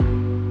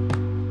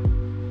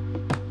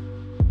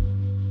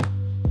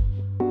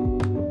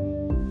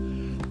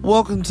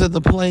Welcome to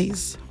the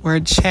place where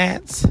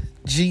chats,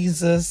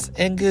 Jesus,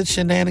 and good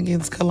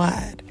shenanigans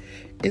collide.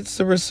 It's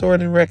the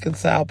Restored and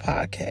Reconciled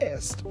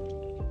podcast.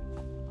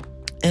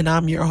 And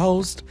I'm your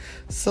host,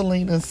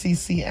 Selena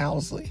C.C.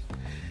 Owsley.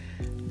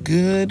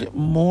 Good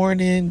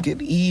morning,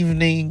 good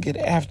evening, good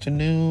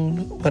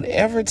afternoon,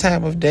 whatever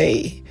time of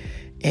day,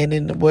 and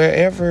in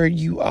wherever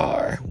you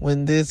are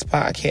when this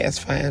podcast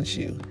finds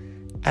you,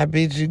 I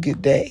bid you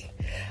good day.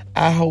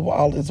 I hope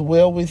all is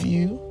well with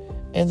you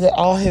and that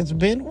all has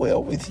been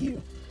well with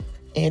you.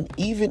 And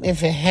even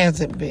if it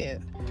hasn't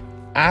been,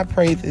 I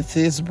pray that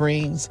this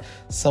brings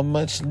some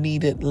much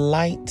needed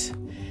light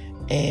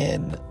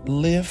and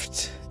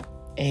lift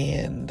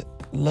and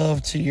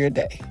love to your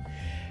day.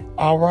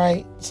 All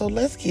right, so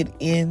let's get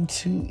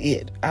into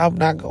it. I'm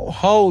not going to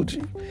hold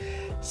you.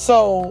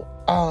 So,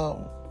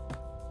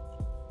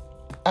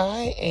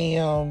 I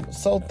am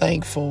so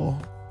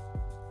thankful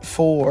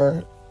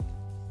for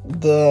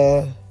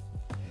the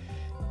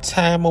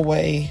time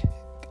away.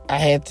 I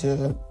had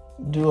to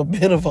do a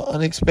bit of an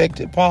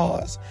unexpected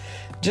pause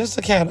just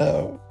to kind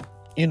of,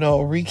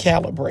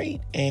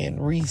 recalibrate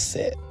and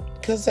reset,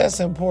 because that's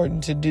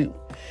important to do.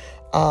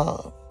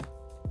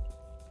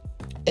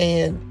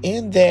 And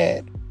in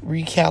that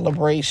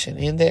recalibration,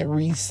 in that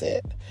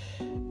reset,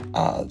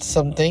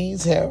 some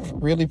things have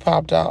really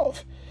popped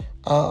off.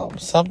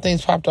 Some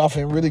things popped off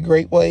in really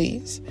great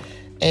ways,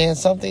 and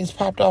some things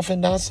popped off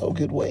in not so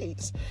good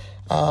ways.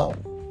 I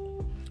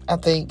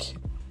think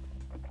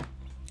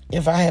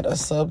if I had a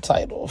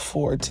subtitle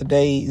for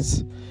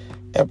today's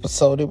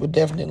episode, it would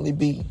definitely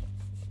be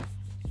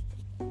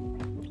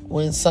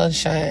When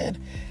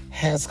Sunshine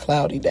Has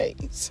Cloudy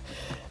Days.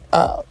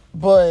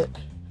 But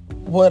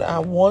what I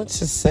want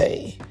to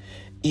say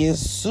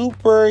is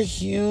super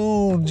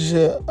huge,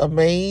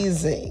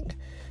 amazing,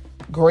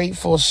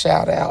 grateful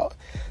shout out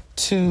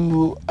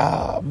to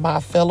my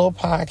fellow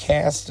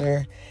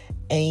podcaster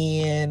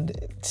and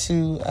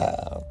to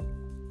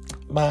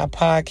my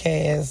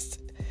podcast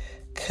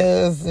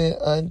cousin,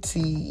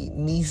 auntie,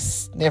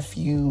 niece,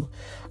 nephew,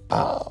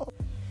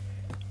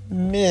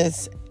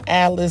 Miss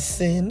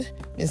Allison,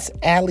 Miss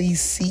Allie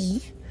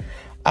C,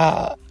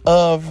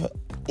 of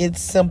It's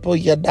Simple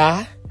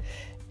Yada,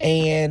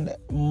 and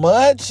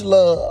much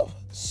love,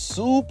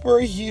 super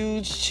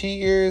huge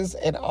cheers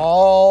and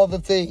all the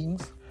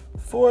things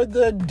for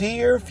the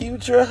Dear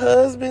Future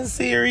Husband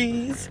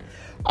series.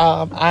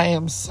 I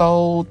am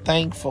so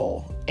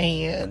thankful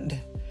and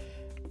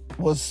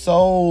was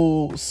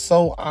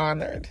so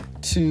honored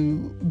to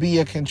be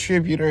a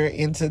contributor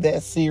into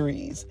that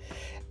series.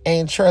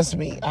 And trust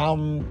me,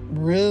 I'm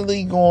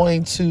really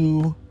going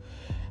to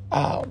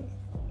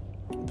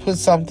put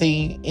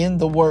something in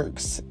the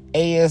works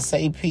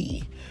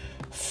ASAP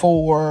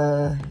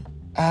for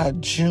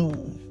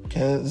June,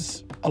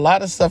 because a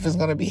lot of stuff is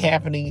going to be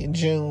happening in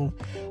June,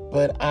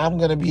 but I'm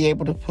going to be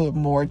able to put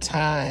more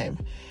time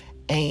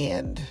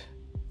and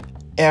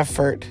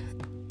effort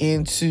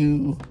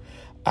into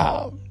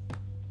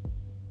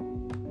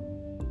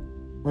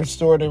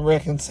Restored and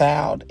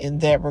Reconciled in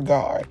that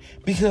regard,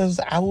 because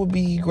I will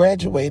be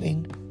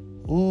graduating.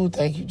 Ooh,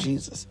 thank you,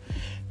 Jesus.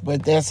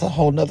 But that's a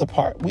whole nother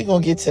part. We're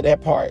going to get to that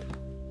part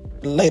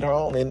later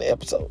on in the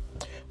episode.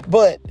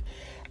 But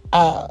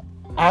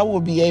I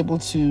will be able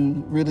to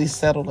really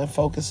settle and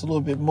focus a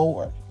little bit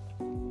more.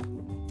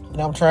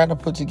 And I'm trying to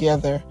put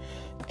together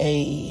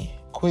a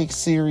quick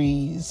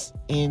series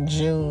in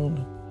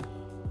June,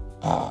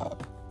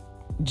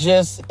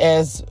 just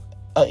as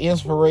an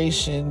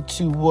inspiration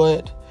to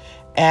what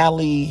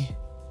Allie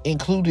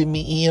included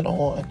me in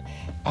on.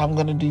 I'm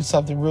going to do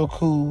something real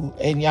cool,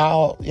 and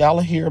y'all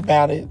will hear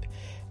about it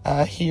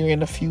here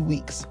in a few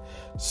weeks.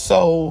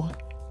 So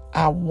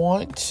I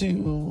want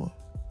to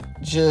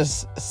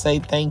just say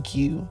thank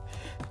you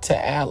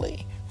to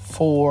Allie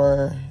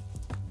for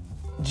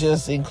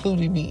just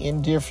including me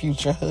in Dear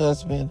Future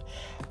Husband.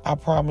 I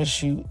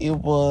promise you, it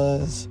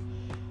was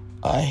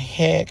a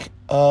heck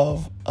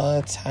of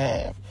a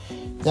time.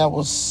 That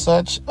was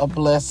such a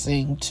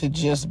blessing to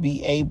just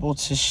be able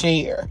to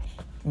share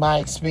my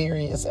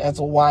experience as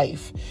a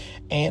wife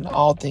and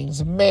all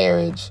things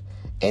marriage,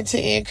 and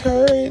to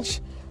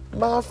encourage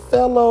my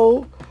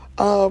fellow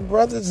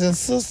brothers and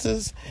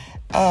sisters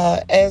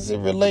as it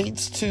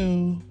relates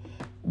to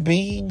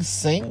being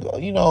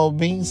single,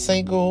 being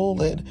single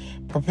and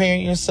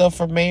preparing yourself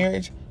for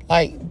marriage.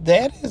 Like,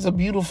 that is a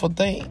beautiful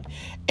thing,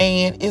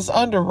 and it's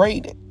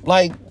underrated.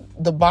 Like,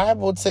 the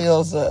Bible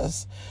tells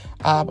us,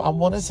 I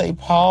want to say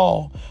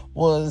Paul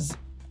was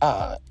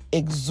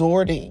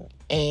exhorting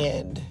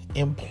and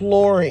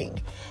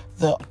imploring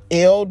the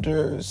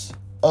elders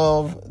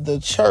of the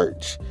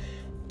church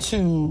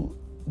to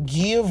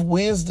give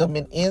wisdom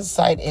and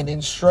insight and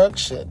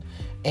instruction,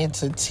 and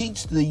to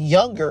teach the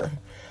younger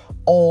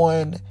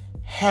on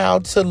how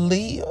to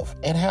live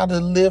and how to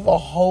live a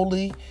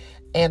holy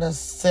and a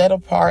set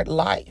apart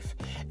life.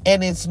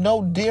 And it's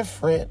no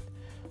different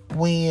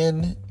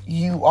when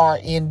you are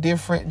in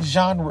different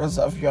genres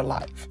of your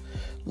life.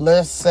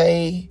 Let's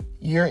say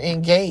you're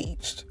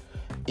engaged.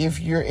 if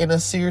you're in a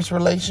serious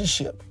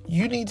relationship.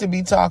 You need to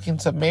be talking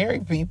to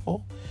married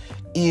people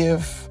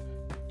if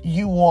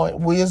you want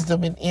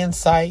wisdom and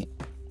insight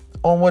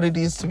on what it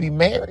is to be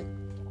married.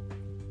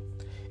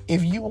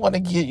 If you want to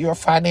get your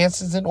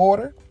finances in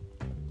order,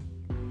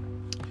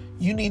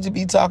 you need to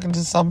be talking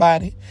to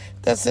somebody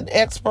that's an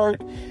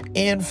expert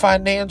in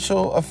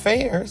financial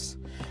affairs,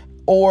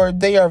 or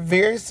they are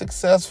very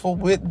successful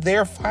with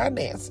their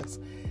finances.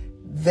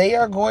 They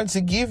are going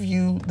to give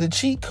you the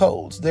cheat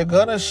codes. They're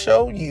going to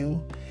show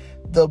you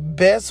the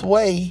best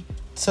way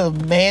to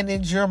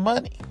manage your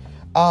money.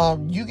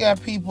 You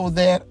got people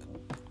that,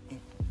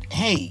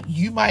 hey,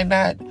 you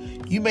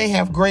may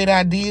have great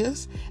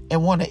ideas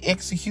and want to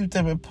execute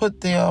them and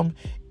put them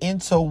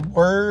into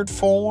word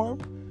form.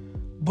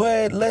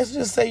 But let's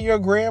just say your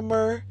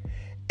grammar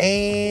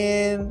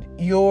and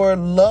your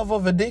love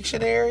of a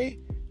dictionary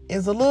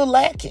is a little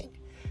lacking.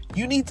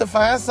 You need to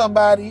find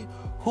somebody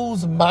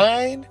whose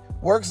mind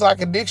works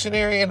like a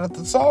dictionary and a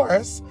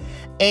thesaurus,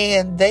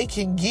 and they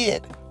can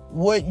get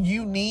what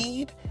you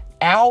need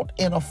out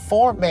in a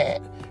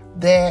format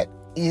that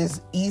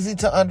is easy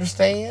to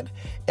understand.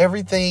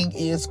 Everything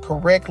is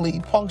correctly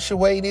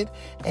punctuated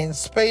and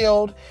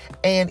spelled,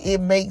 and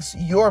it makes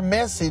your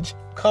message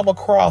come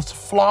across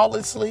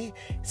flawlessly,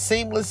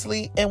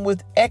 seamlessly, and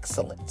with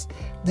excellence.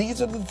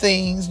 These are the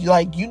things,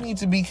 like, you need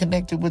to be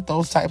connected with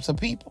those types of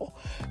people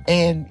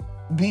and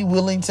be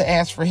willing to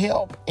ask for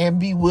help and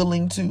be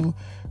willing to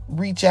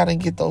reach out and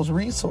get those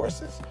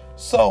resources.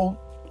 So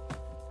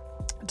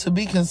to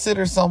be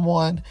considered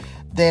someone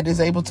that is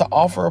able to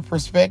offer a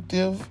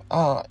perspective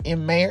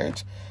in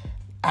marriage,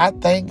 I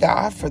thank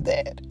God for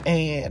that.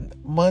 And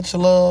much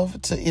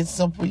love to It's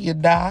Simple You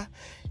Die.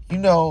 You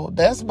know,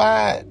 that's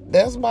my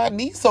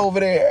niece over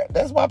there.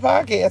 That's my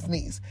podcast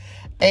niece.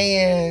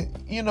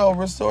 And, you know,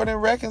 Restored and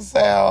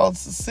Reconciled's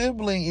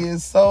sibling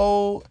is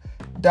so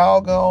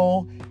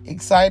doggone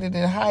excited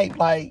and hyped.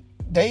 Like,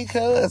 they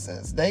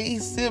cousins, they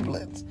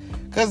siblings.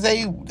 Because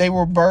they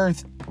were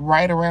birthed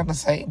right around the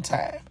same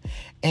time.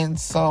 And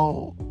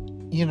so,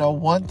 you know,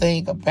 one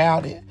thing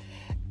about it,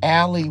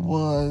 Allie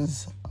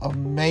was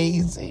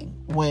amazing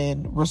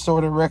when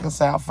Restored and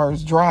Reconciled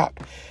first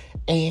dropped.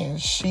 And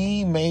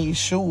she made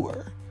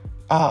sure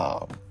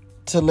to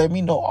let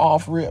me know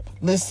off rip,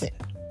 listen,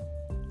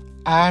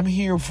 I'm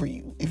here for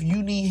you. If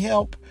you need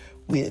help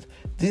with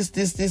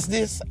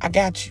this, I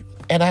got you.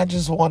 And I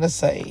just want to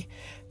say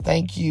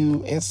thank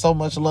you and so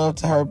much love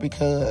to her,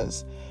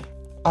 because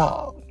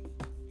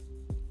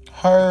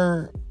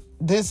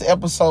this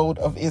episode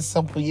of It's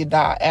Simple You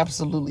Die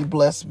absolutely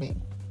blessed me.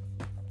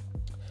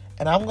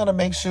 And I'm going to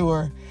make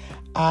sure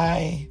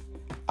I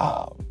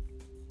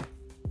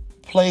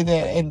play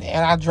that and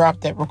I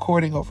drop that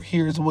recording over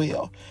here as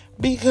well,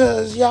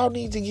 because y'all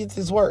need to get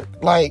this work.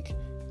 Like,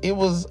 it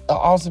was an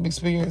awesome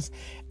experience,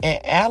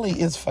 and Allie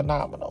is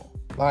phenomenal.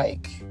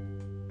 Like,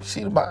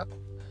 she the bomb.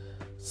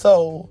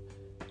 So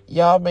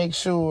y'all make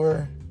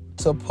sure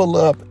to pull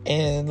up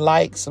and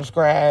like,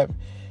 subscribe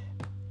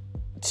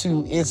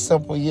to It's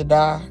Simple You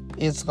Die.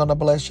 It's gonna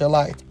bless your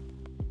life.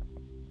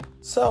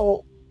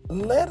 So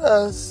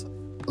let's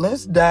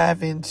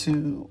dive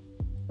into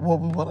what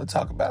we want to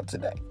talk about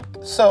today.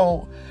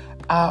 So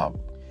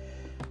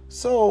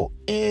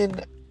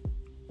in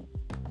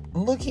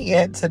looking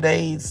at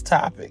today's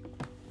topic,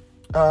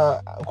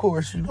 of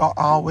course, you know,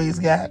 I always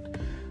got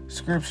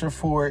scripture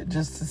for it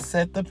just to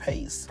set the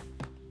pace.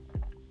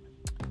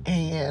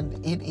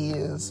 And it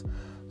is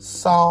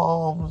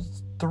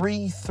Psalms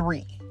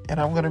 3:3. And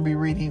I'm going to be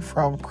reading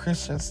from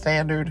Christian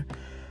Standard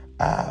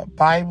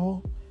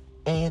Bible.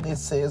 And it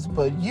says,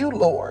 "But you,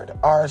 Lord,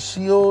 are a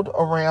shield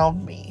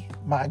around me,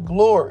 my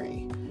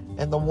glory,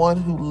 and the one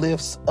who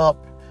lifts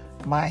up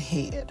my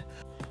head."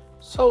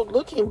 So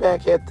looking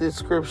back at this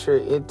scripture,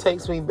 it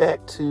takes me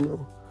back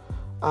to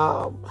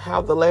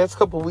how the last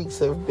couple weeks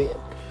have been.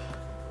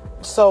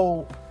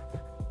 So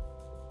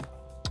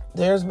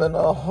there's been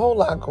a whole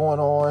lot going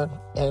on,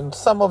 and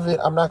some of it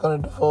I'm not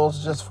going to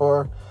divulge just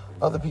for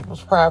other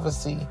people's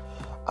privacy.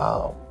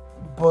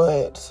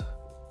 But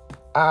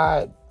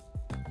I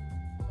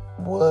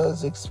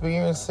was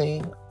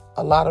experiencing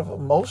a lot of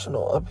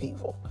emotional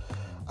upheaval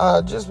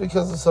just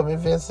because of some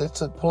events that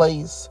took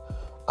place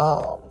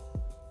on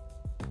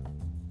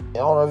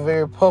a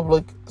very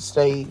public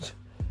stage,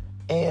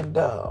 and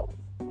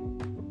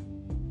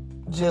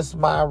just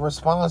my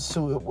response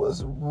to it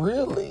was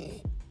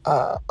really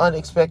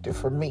unexpected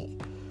for me.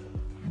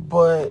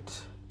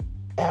 But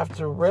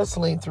after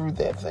wrestling through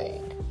that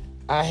thing,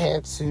 I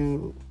had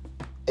to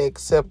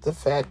accept the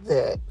fact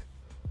that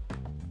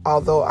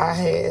although I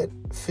had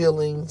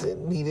feelings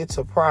and needed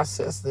to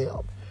process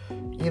them,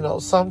 you know,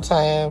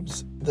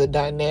 sometimes the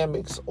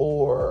dynamics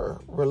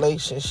or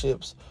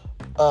relationships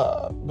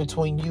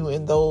between you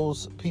and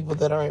those people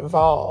that are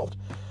involved,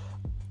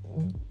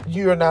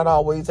 you're not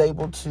always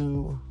able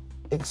to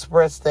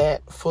express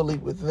that fully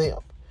with them,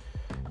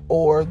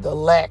 or the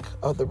lack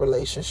of the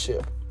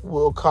relationship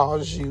will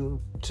cause you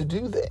to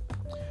do that.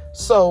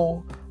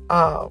 So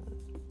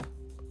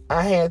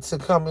I had to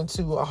come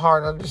into a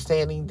hard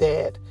understanding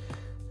that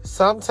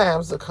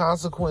sometimes the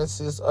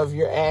consequences of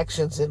your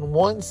actions in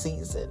one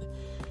season,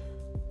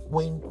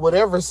 when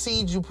whatever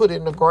seed you put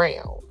in the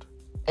ground,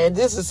 and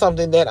this is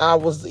something that I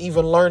was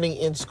even learning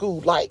in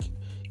school, like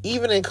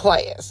even in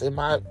class,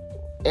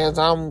 as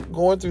I'm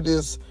going through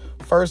this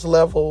first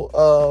level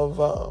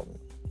of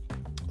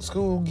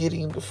school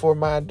getting for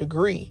my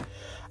degree,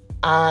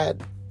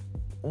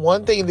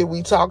 one thing that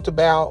we talked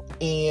about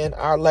in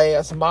our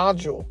last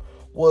module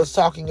was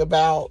talking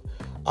about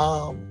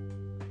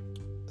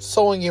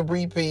sowing and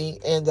reaping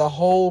and the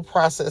whole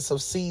process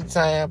of seed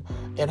time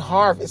and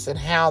harvest, and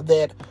how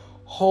that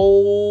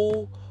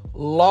whole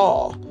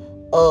law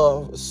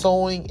of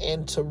sowing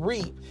and to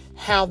reap,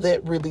 how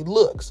that really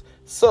looks.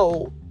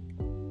 So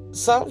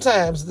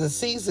sometimes the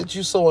seeds that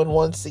you sow in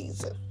one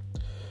season,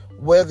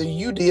 whether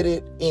you did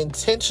it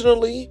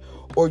intentionally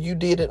or you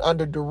did it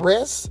under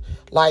duress,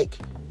 like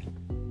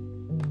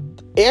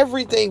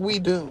everything we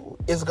do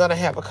is going to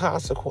have a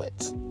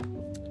consequence.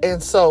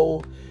 And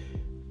so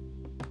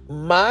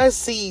my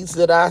seeds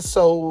that I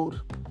sowed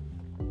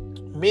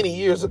many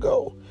years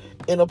ago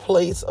in a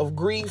place of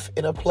grief,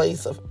 in a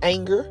place of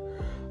anger,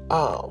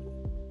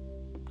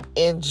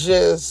 and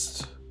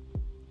just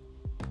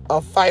a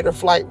fight or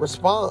flight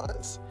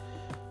response,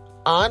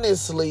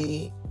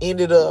 honestly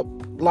ended up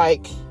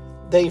like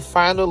they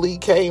finally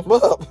came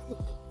up.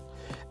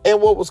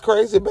 And what was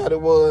crazy about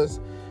it was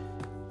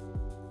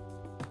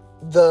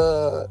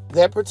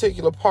that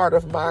particular part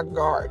of my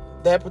garden,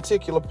 that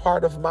particular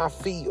part of my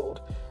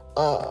field,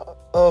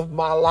 of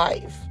my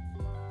life,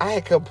 I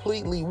had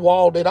completely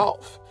walled it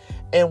off.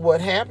 And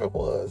what happened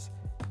was,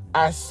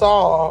 I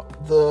saw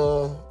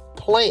the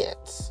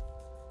plants,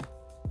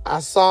 I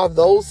saw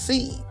those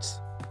seeds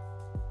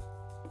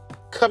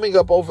coming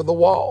up over the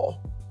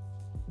wall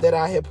that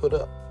I had put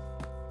up.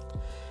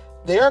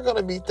 There are going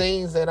to be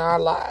things in our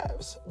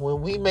lives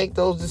when we make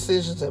those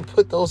decisions and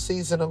put those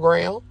seeds in the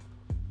ground.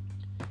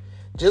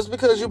 Just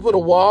because you put a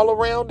wall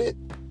around it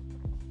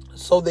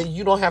so that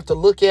you don't have to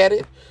look at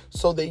it,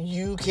 so that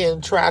you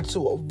can try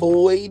to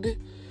avoid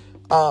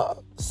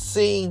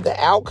seeing the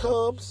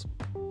outcomes,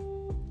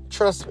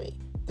 trust me,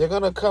 they're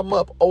going to come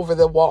up over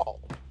the wall.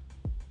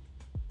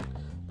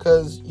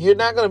 Because you're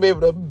not going to be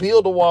able to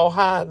build a wall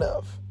high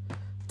enough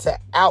to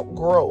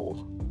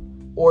outgrow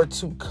or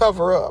to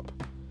cover up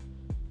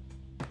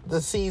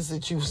the seeds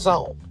that you've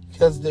sown,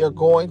 because they're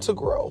going to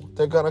grow.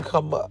 They're going to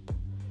come up.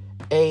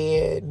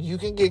 And you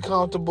can get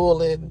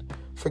comfortable and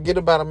forget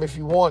about them if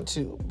you want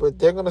to, but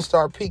they're going to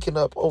start peeking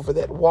up over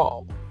that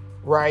wall,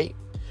 right?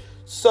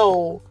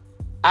 So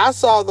I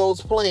saw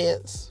those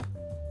plants.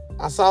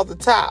 I saw the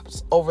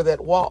tops over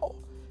that wall.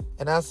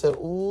 And I said,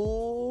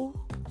 ooh,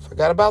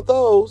 forgot about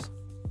those.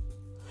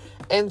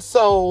 And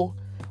so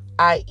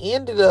I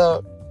ended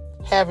up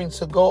having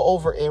to go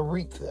over and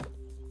reap them.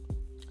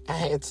 I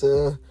had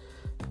to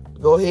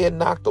go ahead and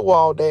knock the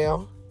wall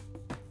down,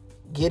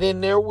 get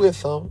in there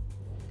with them,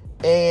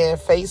 and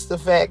face the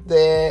fact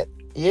that,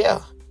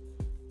 yeah,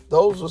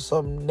 those were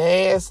some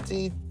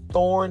nasty,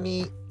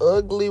 thorny,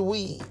 ugly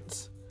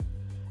weeds.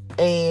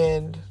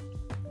 And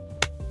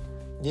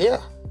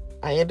yeah,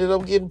 I ended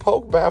up getting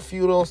poked by a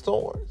few of those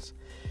thorns.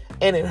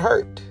 And it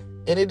hurt.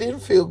 And it didn't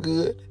feel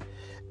good.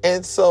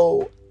 And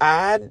so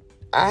I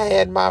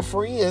had my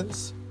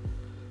friends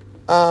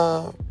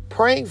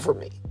praying for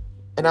me.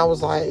 And I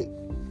was like,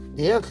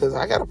 yeah, because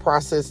I got to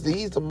process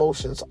these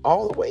emotions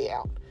all the way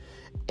out.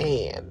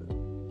 And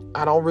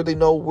I don't really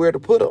know where to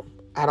put them.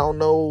 I don't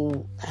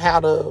know how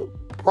to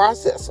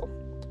process them,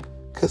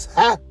 because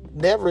I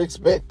never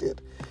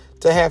expected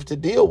to have to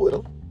deal with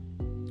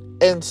them.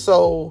 And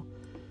so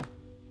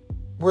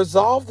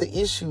resolve the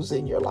issues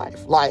in your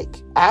life.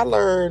 Like I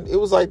learned, it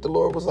was like the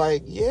Lord was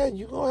like, yeah,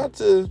 you're going to have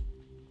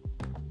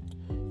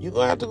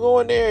to go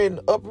in there and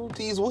uproot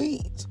these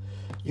weeds.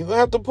 You're going to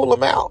have to pull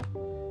them out.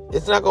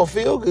 It's not going to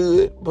feel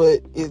good,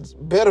 but it's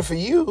better for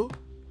you.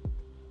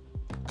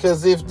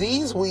 Because if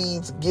these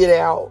weeds get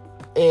out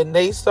and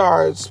they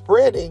start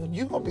spreading,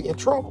 you're going to be in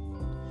trouble.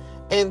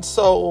 And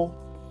so,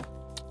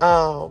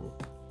 a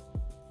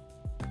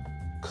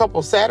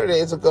couple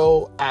Saturdays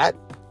ago,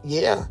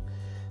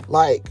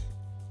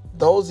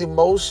 those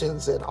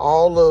emotions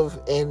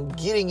and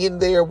getting in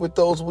there with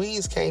those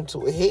weeds came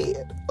to a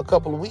head a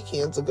couple of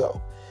weekends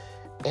ago.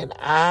 And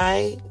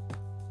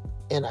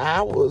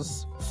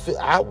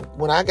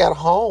when I got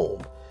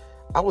home,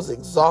 I was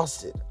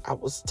exhausted. I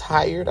was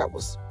tired. I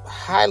was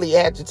highly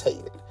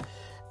agitated.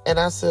 And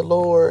I said,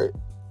 Lord,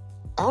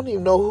 I don't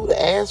even know who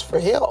to ask for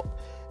help.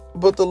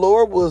 But the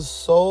Lord was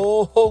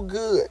so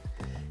good.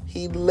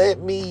 He let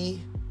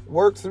me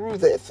work through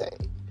that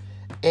thing.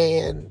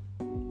 And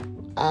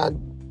I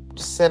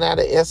sent out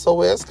a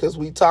SOS, because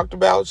we talked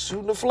about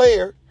shooting a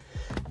flare.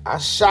 I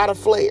shot a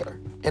flare.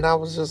 And I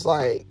was just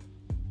like,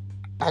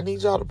 I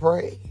need y'all to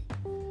pray,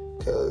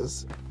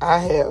 because I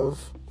have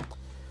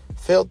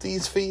felt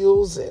these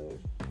feels, and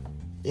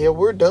yeah,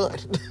 we're done.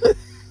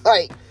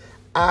 Like,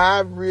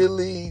 I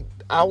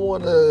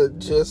want to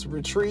just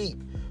retreat,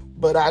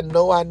 but I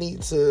know I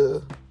need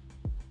to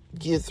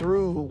get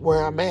through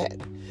where I'm at.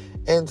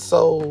 And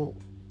so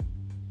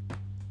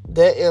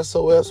that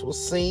SOS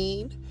was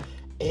seen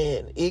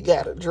and it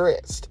got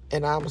addressed.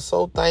 And I'm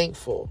so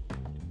thankful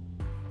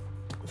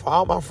for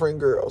all my friend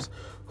girls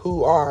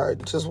who are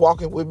just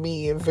walking with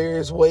me in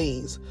various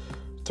ways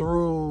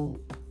through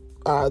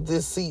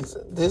this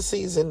season. This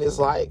season is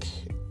like,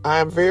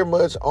 I'm very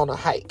much on a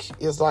hike.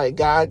 It's like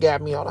God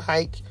got me on a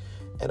hike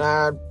and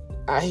I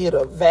hit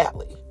a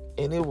valley,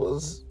 and it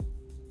was,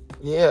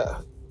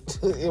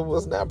 it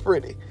was not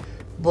pretty.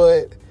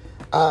 But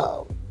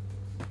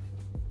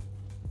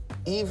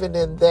even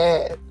in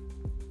that,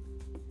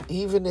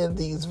 even in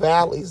these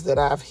valleys that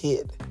I've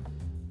hit,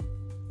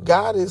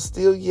 God is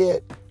still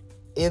yet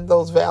in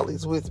those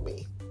valleys with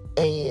me.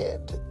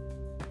 And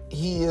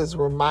he is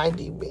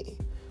reminding me,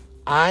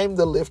 I'm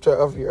the lifter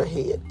of your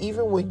head.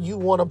 Even when you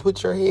want to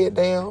put your head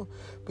down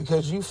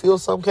because you feel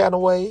some kind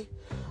of way,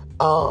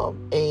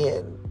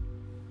 and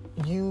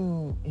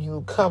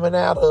you coming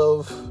out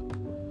of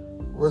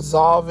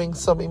resolving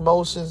some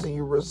emotions, and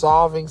you're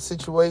resolving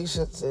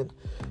situations, and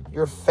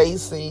you're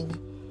facing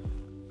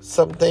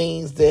some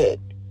things that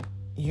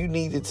you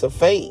needed to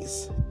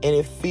face, and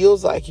it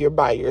feels like you're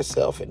by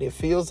yourself, and it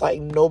feels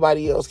like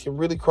nobody else can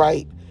really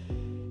quite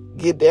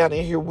get down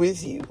in here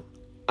with you.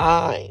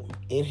 I'm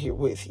in here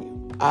with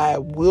you. I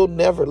will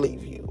never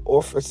leave you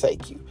or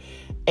forsake you.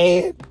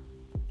 And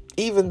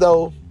even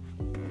though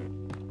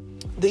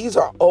these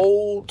are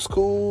old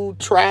school,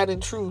 tried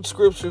and true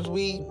scriptures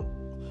we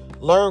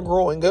learned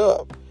growing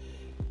up,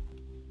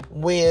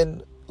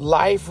 when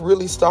life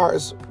really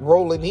starts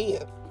rolling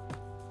in,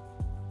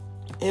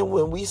 and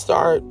when we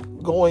start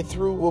going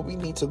through what we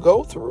need to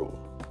go through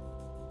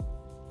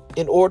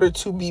in order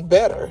to be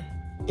better,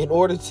 in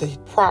order to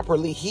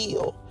properly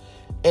heal,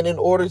 and in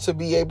order to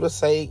be able to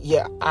say,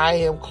 yeah, I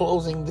am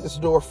closing this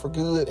door for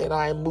good and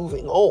I am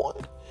moving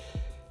on,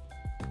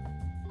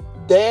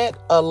 that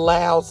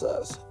allows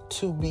us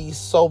to be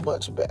so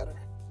much better.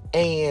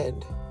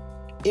 And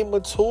it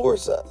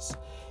matures us.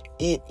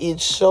 It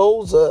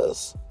shows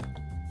us,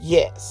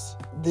 yes,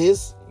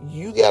 this,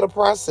 you got to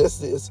process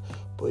this,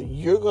 but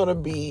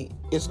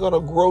it's going to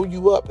grow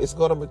you up. It's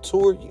going to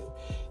mature you.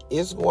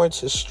 It's going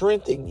to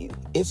strengthen you.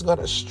 It's going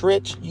to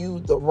stretch you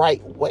the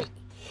right way.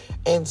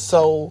 And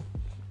so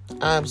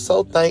I'm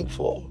so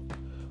thankful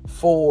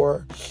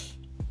for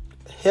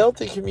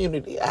healthy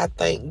community. I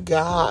thank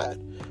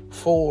God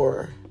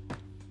for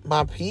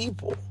my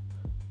people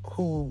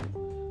who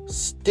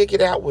stick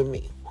it out with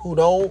me, who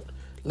don't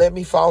let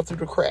me fall through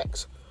the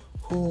cracks,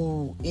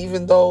 who,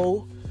 even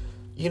though,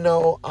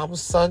 I'm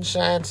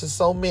sunshine to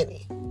so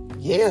many,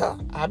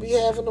 I be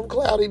having them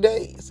cloudy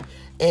days.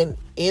 And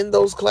in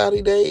those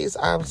cloudy days,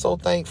 I'm so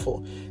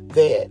thankful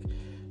that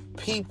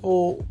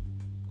people,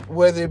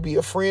 whether it be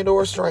a friend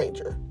or a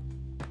stranger,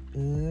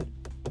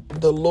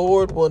 the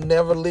Lord will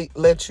never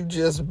let you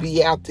just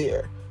be out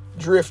there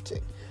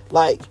drifting.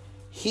 Like,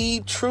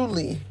 he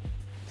truly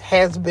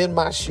has been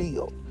my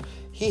shield.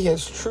 He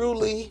has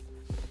truly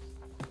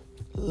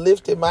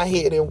lifted my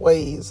head in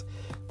ways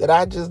that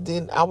I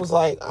was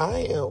like, I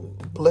am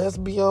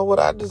blessed beyond what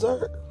I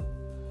deserve.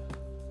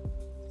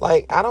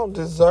 Like, I don't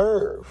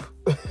deserve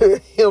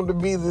him to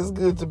be this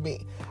good to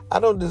me. I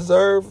don't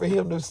deserve for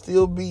him to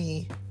still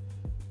be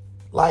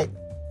like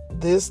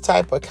this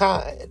type of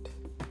kind,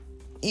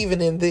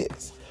 even in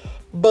this.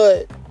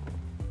 But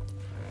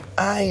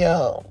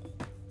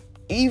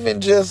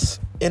even just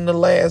in the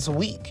last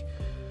week,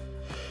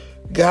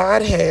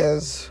 God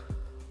has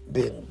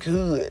been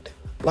good.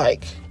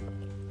 Like,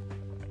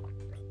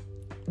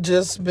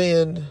 just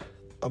been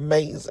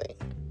amazing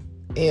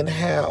in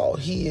how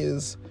he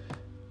is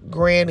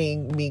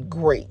granting me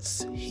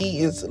grace. He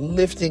is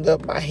lifting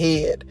up my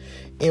head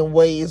in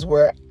ways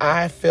where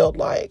I felt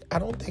like, I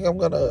don't think I'm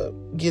going to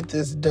get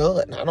this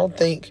done. I don't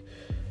think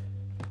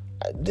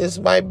this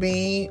might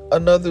be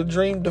another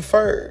dream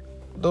deferred.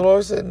 The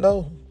Lord said,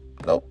 nope.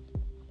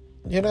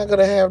 You're not going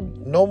to have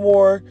no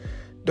more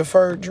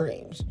deferred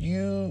dreams.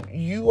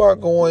 You are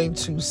going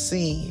to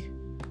see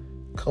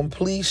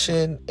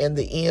completion and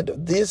the end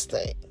of this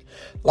thing.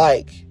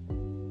 Like,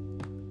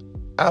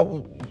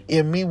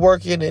 in me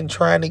working and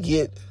trying to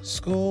get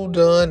school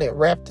done and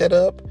wrap that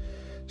up,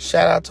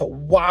 shout out to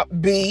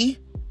WAPB,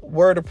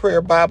 Word of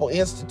Prayer Bible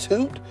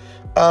Institute,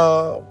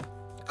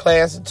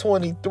 class of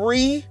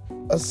 23,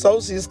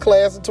 associates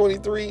class of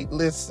 23.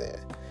 Listen,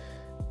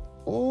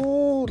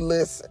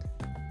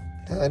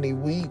 honey,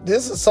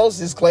 this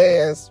associates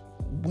class,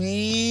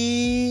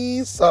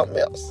 something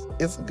else.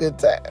 It's a good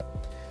time.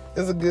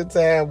 It's a good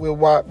time with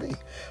WAPB.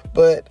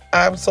 But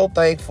I'm so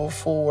thankful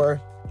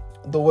for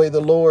the way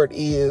the Lord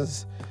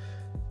is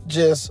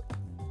just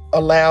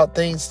allowed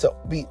things to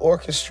be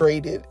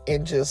orchestrated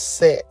and just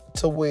set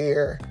to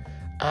where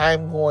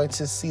I'm going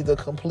to see the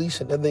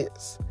completion of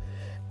this,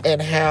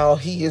 and how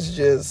he is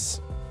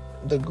just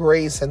the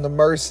grace and the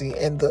mercy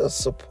and the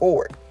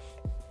support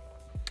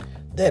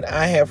that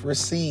I have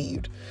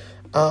received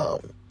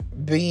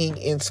being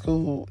in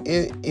school.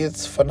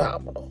 It's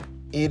phenomenal.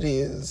 It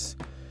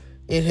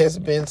has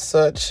been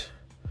such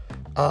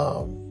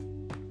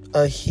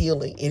a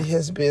healing. It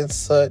has been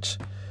such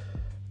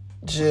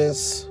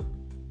just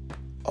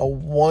a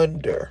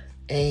wonder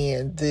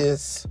and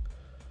this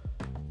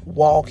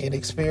walk and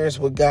experience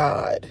with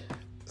God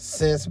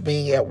since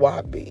being at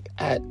YB.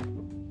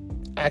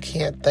 I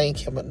can't thank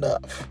him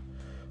enough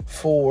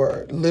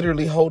for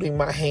literally holding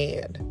my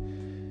hand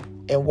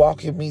and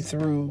walking me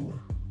through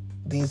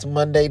these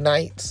Monday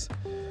nights.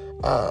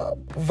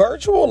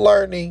 Virtual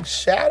learning,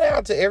 shout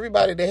out to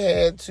everybody that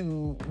had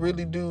to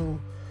really do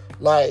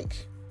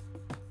like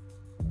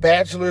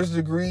bachelor's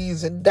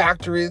degrees and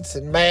doctorates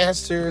and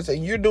masters,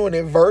 and you're doing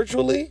it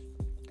virtually.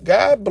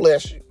 God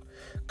bless you.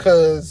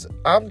 Because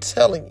I'm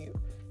telling you,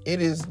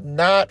 it is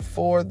not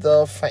for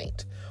the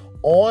faint.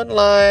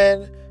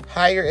 Online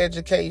higher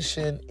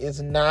education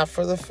is not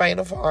for the faint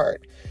of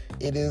heart.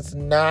 It is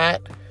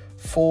not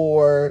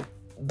for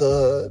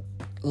the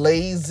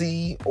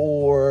lazy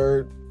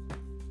or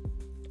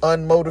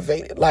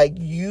unmotivated. Like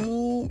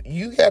you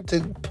got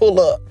to pull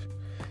up.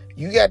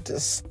 You got to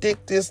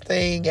stick this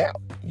thing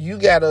out. You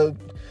got to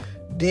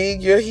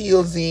dig your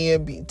heels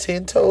in, be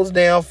 10 toes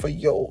down for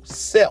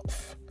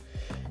yourself.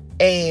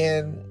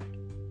 And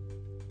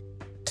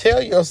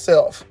tell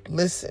yourself,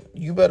 listen,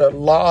 you better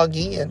log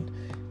in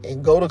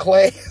and go to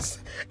class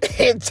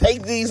and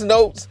take these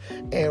notes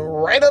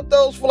and write up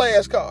those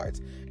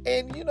flashcards.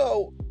 And,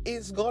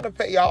 it's going to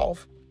pay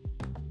off.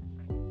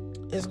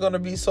 It's going to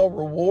be so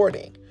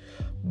rewarding.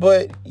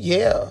 But,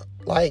 yeah,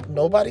 like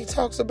nobody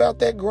talks about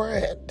that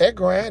grind. That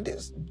grind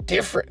is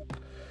different.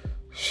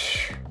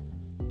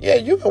 Yeah,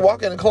 you can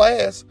walk into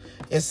class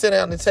and sit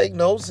down and take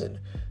notes and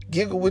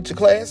giggle with your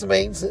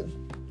classmates and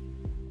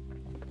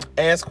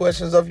ask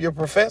questions of your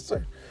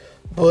professor.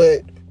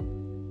 But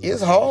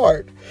it's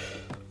hard.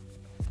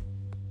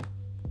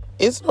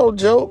 It's no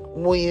joke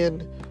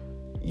when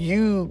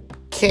you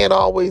can't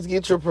always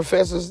get your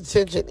professor's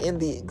attention in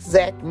the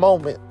exact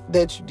moment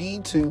that you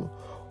need to,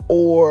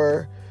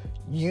 or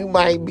you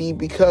might be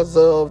because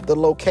of the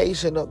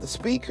location of the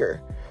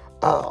speaker,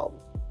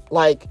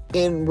 like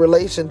in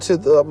relation to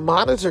the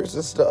monitors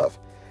and stuff.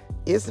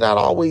 It's not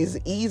always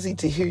easy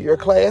to hear your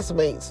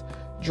classmates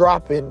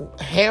dropping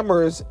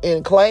hammers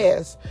in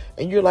class,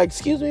 and you're like,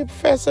 excuse me,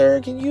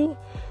 professor, can you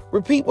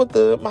repeat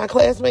what my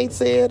classmate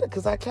said?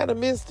 Because I kind of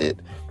missed it.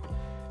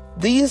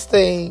 These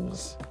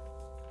things,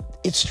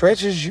 it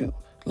stretches you.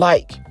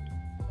 Like,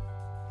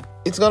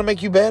 it's going to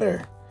make you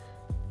better.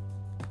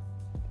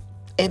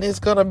 And it's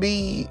going to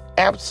be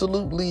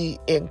absolutely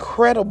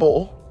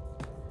incredible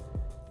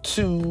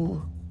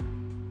to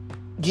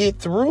get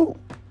through.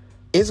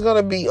 It's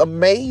going to be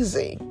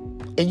amazing.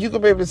 And you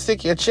can be able to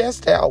stick your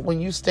chest out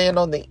when you stand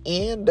on the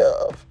end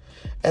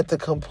at the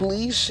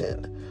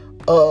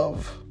completion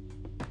of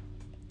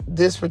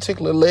this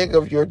particular leg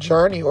of your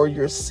journey or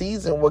your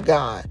season with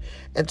God,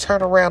 and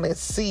turn around and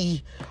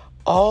see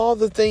all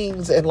the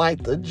things and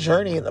like the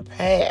journey and the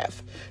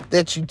path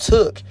that you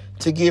took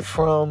to get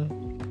from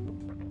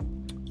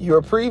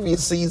your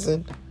previous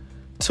season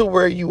to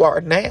where you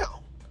are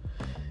now.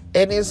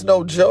 And it's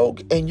no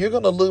joke. And you're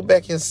going to look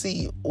back and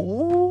see,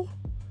 ooh,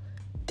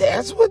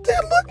 that's what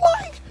that looked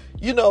like,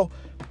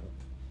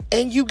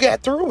 and you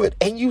got through it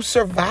and you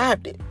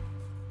survived it.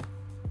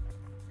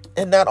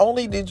 And not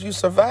only did you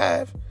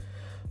survive,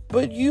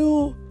 but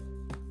you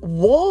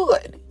won.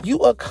 You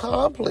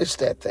accomplished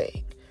that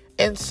thing.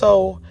 And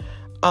so,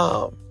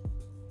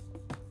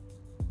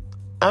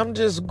 I'm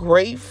just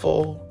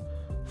grateful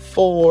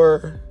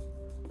for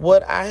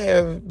what I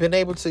have been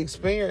able to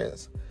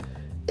experience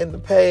in the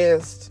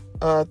past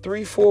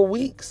 3-4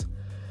 weeks.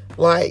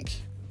 Like,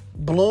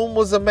 Bloom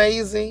was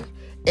amazing,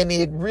 and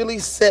it really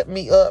set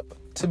me up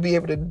to be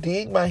able to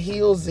dig my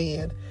heels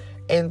in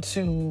and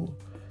to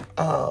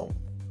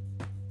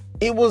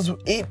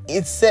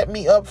it set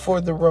me up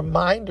for the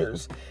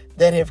reminders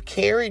that have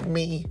carried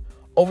me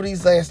over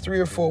these last 3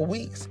 or 4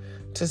 weeks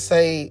to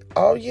say,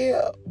 oh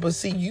yeah, but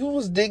see, you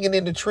was digging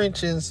in the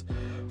trenches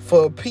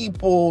for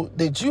people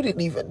that you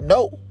didn't even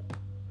know,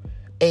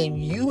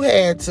 and you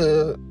had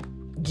to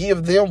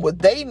give them what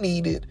they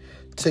needed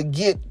to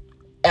get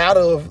out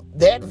of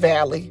that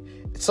valley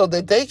so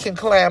that they can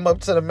climb up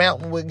to the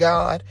mountain with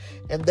God,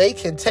 and they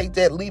can take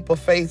that leap of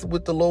faith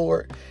with the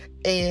Lord.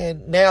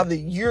 And now that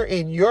you're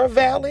in your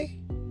valley,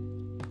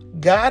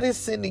 God is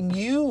sending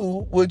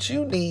you what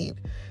you need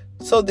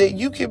so that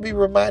you can be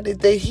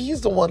reminded that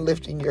He's the one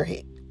lifting your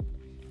head.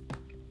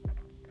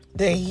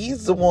 That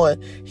He's the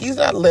one. He's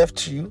not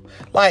left you.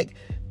 Like,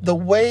 the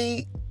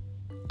way,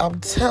 I'm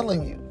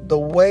telling you, the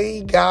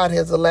way God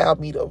has allowed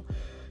me to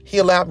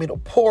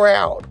pour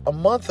out a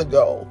month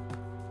ago,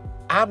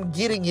 I'm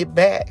getting it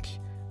back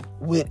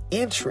with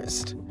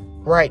interest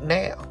right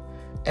now.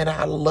 And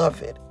I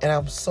love it. And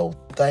I'm so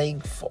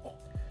thankful.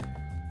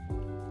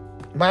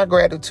 My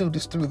gratitude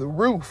is through the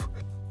roof.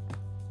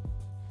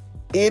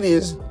 It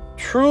is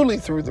truly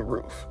through the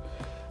roof.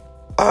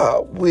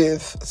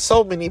 With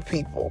so many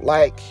people.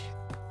 Like,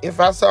 if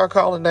I start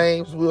calling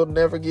names, we'll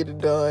never get it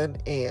done,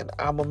 and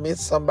I'm going to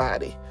miss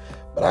somebody.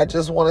 But I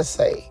just want to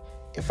say,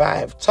 if I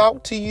have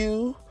talked to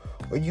you,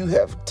 or you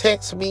have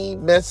texted me,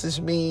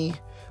 messaged me,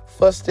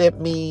 fussed at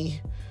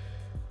me,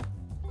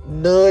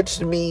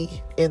 nudged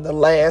me in the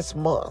last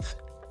month,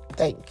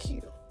 thank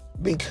you,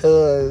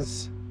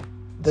 because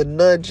the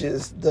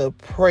nudges, the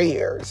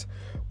prayers,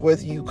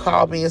 whether you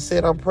call me and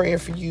said I'm praying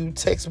for you,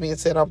 text me and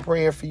said I'm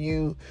praying for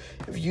you,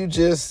 if you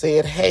just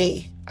said,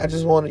 hey, I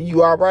just want to,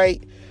 you all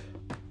right?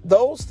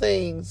 Those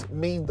things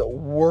mean the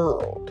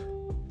world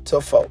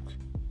to folk.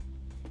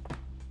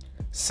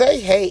 Say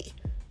hey.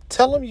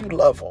 Tell them you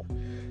love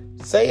them.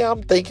 Say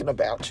I'm thinking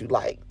about you.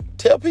 Like,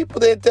 tell people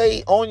that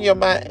they on your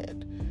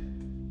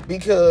mind.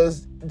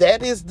 Because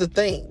that is the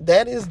thing.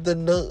 That is the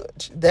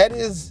nudge. That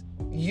is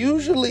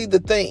usually the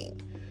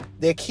thing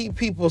that keep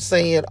people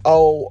saying,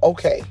 oh,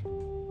 okay,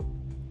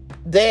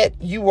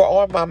 that you were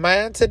on my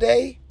mind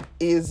today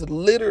is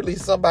literally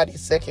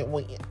somebody's second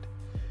wind.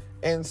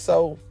 And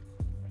so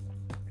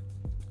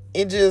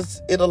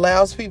it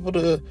allows people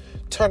to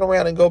turn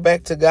around and go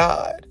back to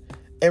God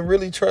and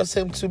really trust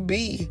him to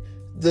be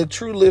the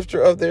true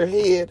lifter of their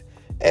head,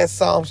 as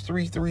Psalms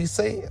 3:3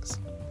 says.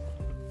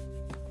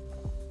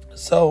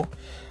 So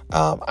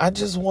I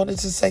just wanted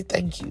to say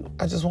thank you.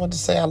 I just wanted to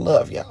say I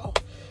love y'all.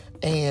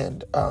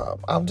 And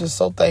I'm just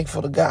so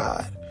thankful to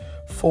God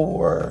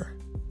for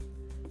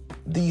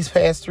these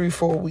past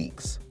 3-4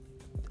 weeks.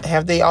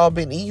 Have they all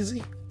been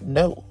easy?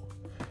 No.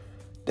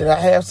 Did I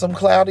have some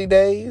cloudy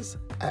days?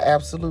 I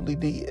absolutely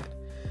did.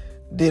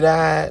 Did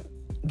I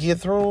get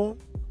through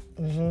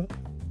them?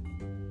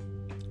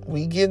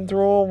 We getting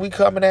through them. We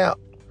coming out.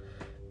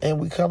 And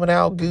we coming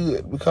out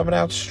good. We coming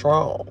out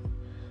strong.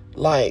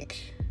 Like,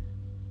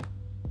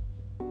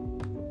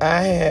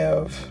 I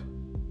have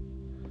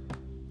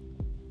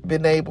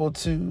been able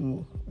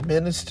to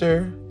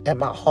minister at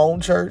my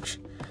home church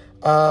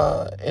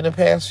in the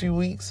past few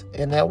weeks,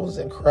 and that was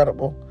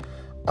incredible.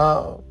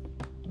 The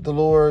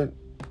Lord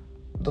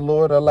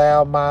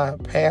allowed my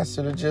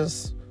pastor to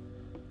just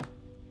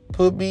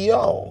put me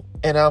on,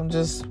 and I'm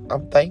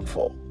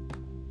thankful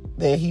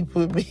that he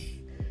put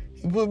me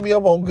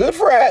up on Good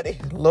Friday.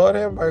 Lord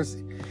have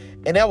mercy.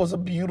 And that was a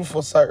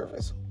beautiful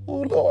service.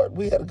 Oh Lord,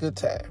 we had a good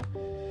time.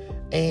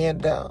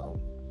 And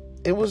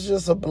it was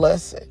just a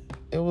blessing.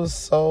 It was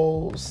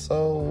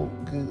so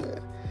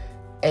good.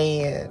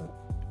 And,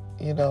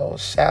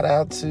 shout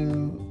out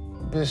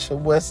to Bishop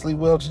Wesley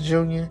Welch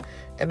Jr.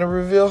 and the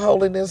Reveal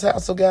Holiness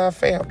House of God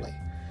family.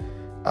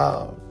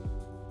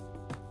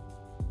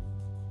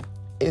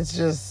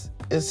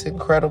 It's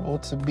incredible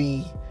to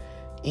be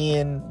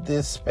in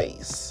this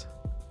space.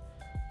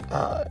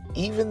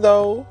 Even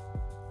though,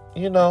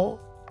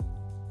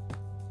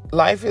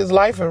 life is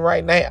lifing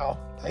right now,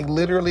 like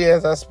literally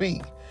as I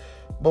speak.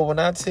 But when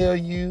I tell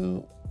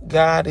you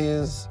God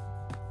is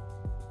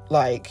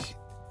like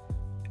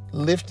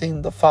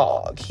lifting the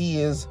fog,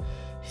 his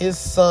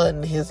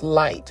sun, his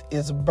light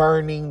is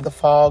burning the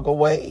fog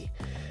away.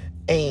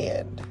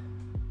 And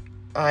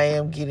I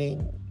am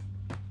getting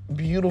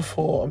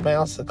beautiful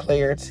amounts of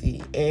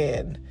clarity.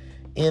 And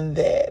in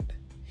that,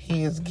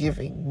 he is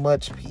giving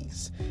much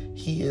peace.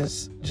 He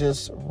is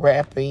just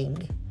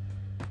wrapping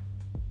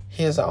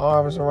his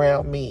arms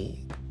around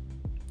me.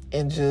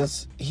 And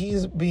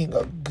he's being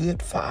a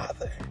good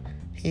father.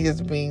 He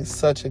is being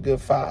such a good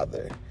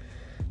father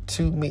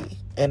to me.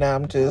 And I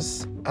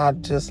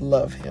just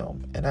love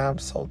him. And I'm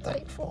so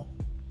thankful.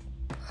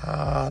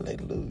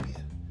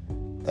 Hallelujah.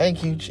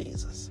 Thank you,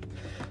 Jesus.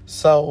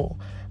 So,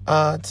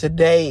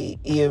 today,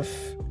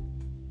 if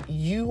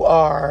you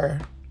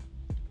are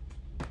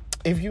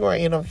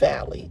in a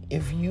valley,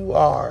 if you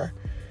are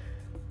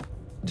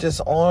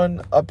just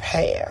on a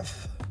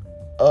path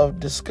of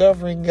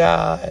discovering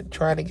God,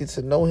 trying to get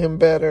to know him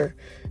better,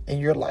 and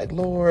you're like,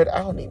 Lord, I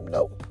don't even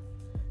know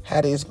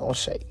how this is going to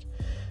shake.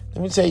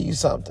 Let me tell you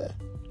something.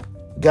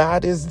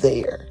 God is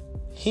there.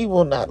 He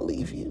will not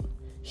leave you.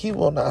 He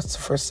will not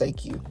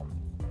forsake you.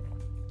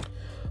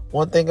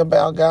 One thing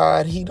about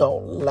God, he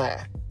don't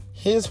lie.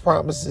 His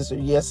promises are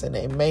yes and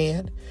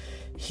amen.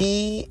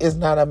 He is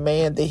not a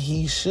man that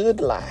he should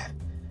lie.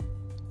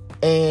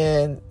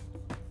 And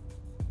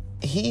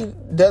he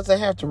doesn't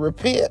have to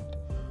repent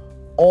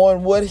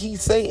on what he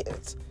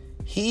says.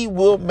 He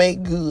will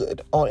make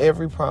good on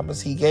every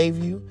promise he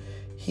gave you.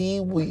 He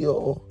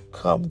will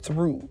come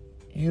through.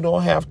 You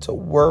don't have to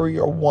worry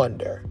or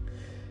wonder.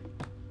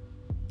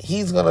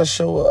 He's going to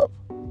show up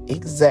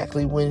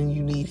exactly when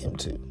you need him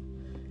to.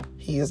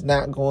 He is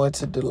not going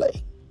to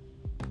delay.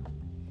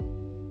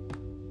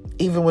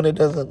 Even when it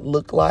doesn't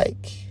look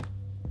like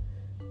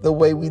the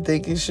way we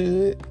think it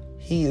should,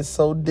 he is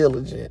so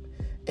diligent.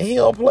 And he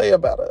don't play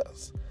about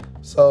us.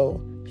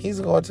 So he's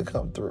going to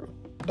come through.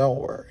 Don't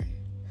worry.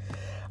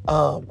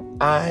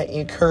 I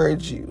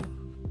encourage you,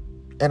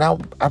 and I'm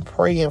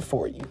praying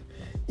for you.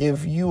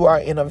 If you are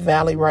in a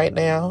valley right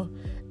now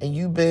and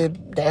you've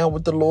been down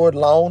with the Lord a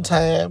long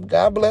time,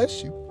 God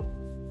bless you.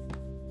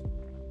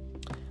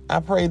 I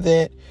pray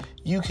that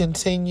you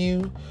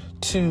continue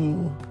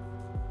to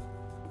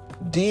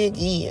dig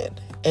in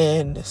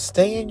and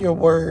stay in your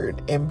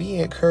word and be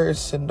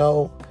encouraged to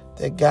know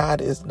that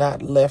God has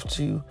not left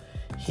you.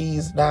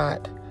 He's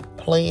not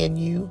playing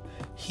you.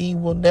 He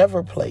will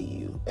never play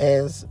you.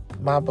 As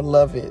my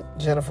beloved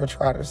Jennifer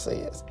Trotter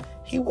says,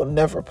 he will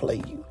never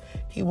play you.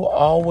 He will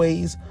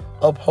always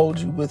uphold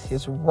you with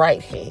his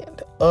right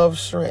hand of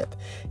strength.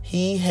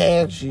 He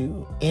has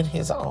you in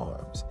his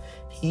arms.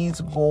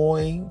 He's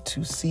going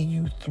to see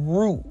you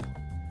through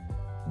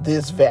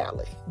this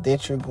valley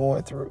that you're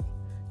going through.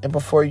 And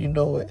before you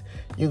know it,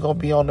 you're going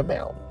to be on the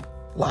mountain.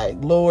 Like,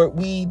 Lord,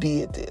 we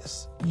did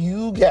this.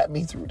 You got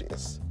me through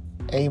this.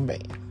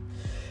 Amen.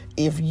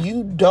 If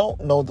you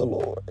don't know the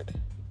Lord,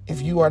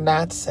 if you are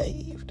not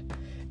saved,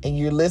 and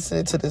you're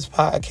listening to this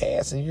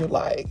podcast and you're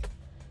like,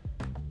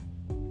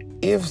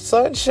 if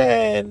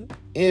Sunshine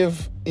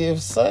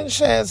Cece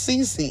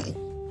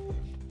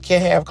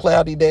can have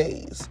cloudy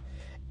days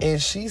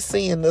and she's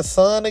seeing the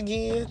sun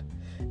again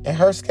and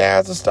her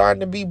skies are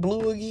starting to be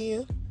blue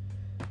again,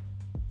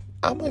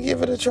 I'm going to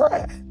give it a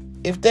try.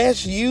 If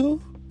that's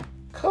you,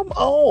 come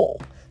on.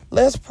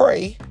 Let's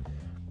pray.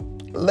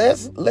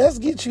 Let's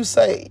get you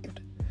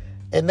saved.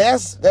 And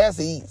that's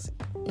easy.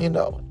 You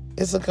know,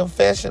 it's a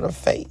confession of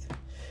faith.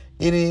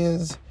 It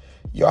is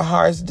your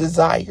heart's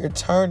desire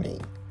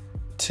turning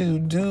to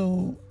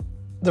do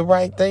the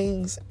right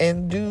things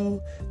and do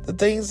the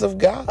things of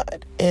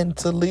God and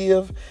to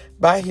live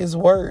by his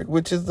word,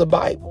 which is the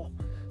Bible.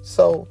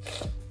 So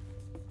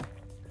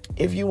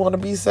if you want to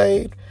be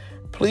saved,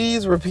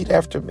 please repeat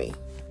after me.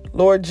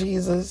 Lord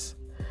Jesus,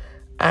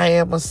 I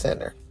am a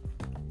sinner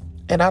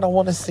and I don't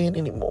want to sin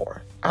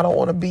anymore. I don't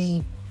want to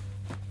be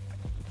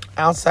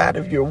outside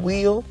of your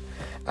will,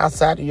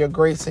 outside of your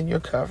grace and your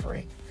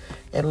covering.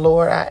 And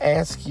Lord, I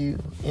ask you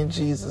in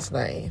Jesus'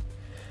 name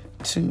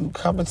to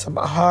come into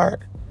my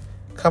heart,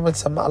 come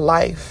into my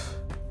life.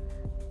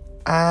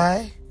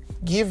 I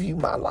give you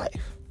my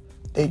life,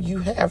 that you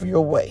have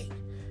your way,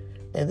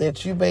 and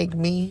that you make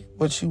me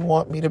what you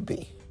want me to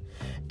be.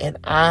 And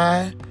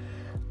I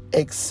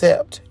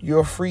accept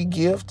your free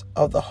gift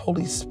of the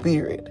Holy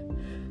Spirit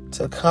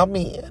to come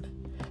in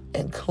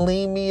and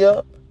clean me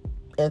up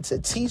and to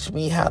teach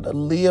me how to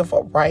live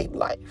a right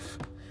life.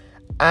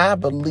 I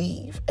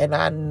believe and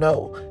I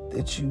know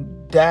that you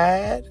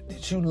died,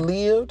 that you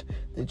lived,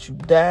 that you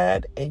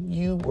died, and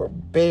you were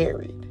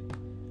buried.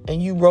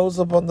 And you rose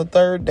up on the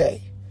third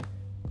day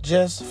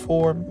just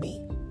for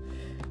me.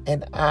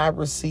 And I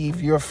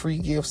receive your free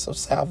gifts of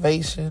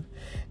salvation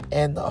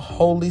and the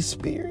Holy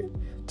Spirit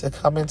to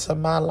come into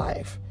my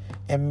life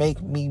and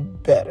make me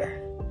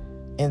better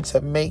and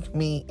to make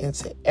me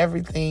into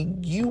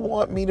everything you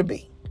want me to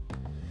be.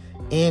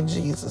 In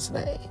Jesus'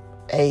 name,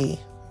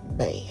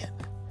 amen.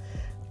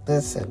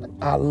 Listen,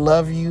 I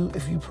love you.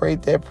 If you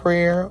prayed that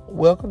prayer,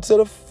 welcome to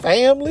the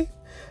family.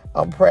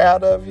 I'm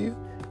proud of you,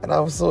 and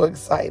I'm so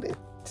excited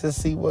to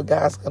see what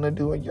God's going to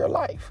do in your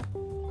life.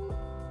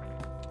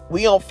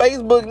 We on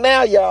Facebook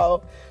now,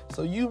 y'all,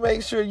 so you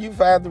make sure you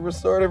find the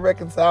Restored and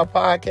Reconciled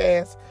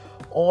podcast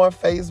on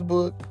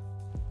Facebook,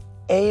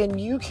 and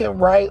you can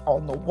write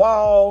on the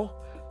wall,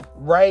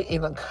 write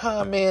in a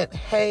comment,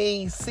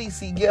 hey,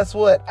 Cece, guess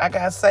what? I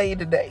got saved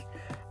today.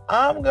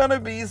 I'm going to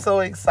be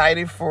so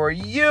excited for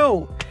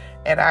you.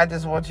 And I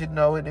just want you to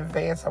know in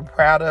advance, I'm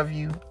proud of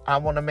you. I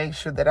want to make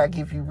sure that I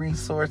give you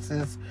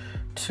resources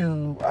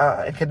to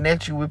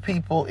connect you with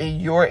people in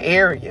your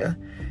area.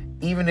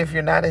 Even if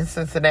you're not in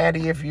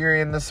Cincinnati, if you're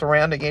in the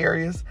surrounding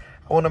areas,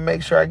 I want to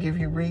make sure I give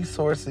you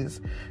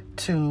resources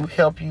to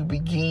help you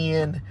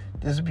begin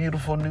this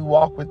beautiful new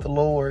walk with the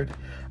Lord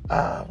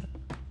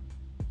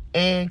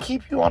and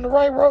keep you on the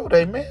right road.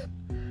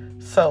 Amen.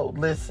 So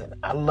listen,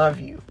 I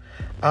love you.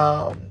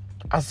 I'll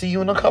see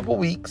you in a couple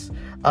weeks.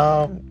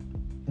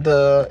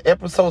 The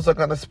episodes are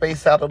going to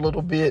space out a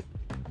little bit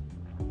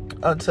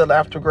until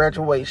after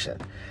graduation.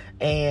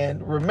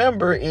 And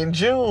remember, in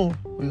June,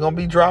 we're going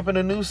to be dropping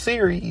a new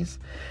series.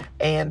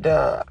 And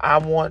I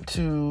want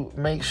to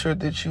make sure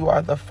that you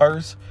are the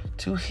first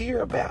to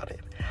hear about it.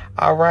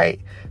 All right.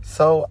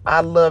 So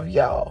I love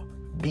y'all.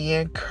 Be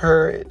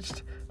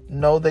encouraged.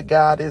 Know that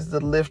God is the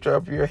lifter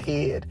of your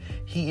head.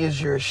 He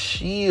is your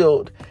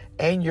shield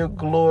and your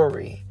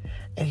glory.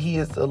 And he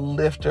is the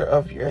lifter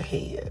of your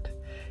head.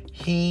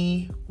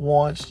 He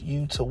wants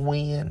you to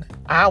win.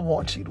 I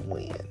want you to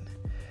win.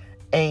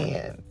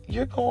 And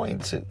you're going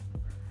to,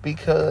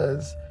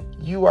 because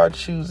you are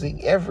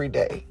choosing every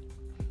day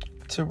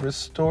to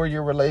restore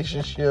your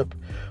relationship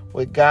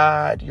with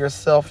God,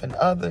 yourself, and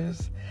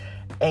others.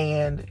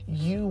 And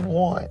you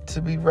want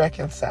to be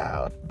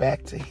reconciled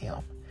back to him.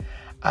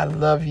 I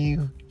love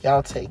you.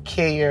 Y'all take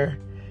care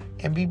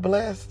and be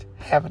blessed.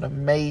 Have an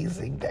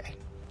amazing day.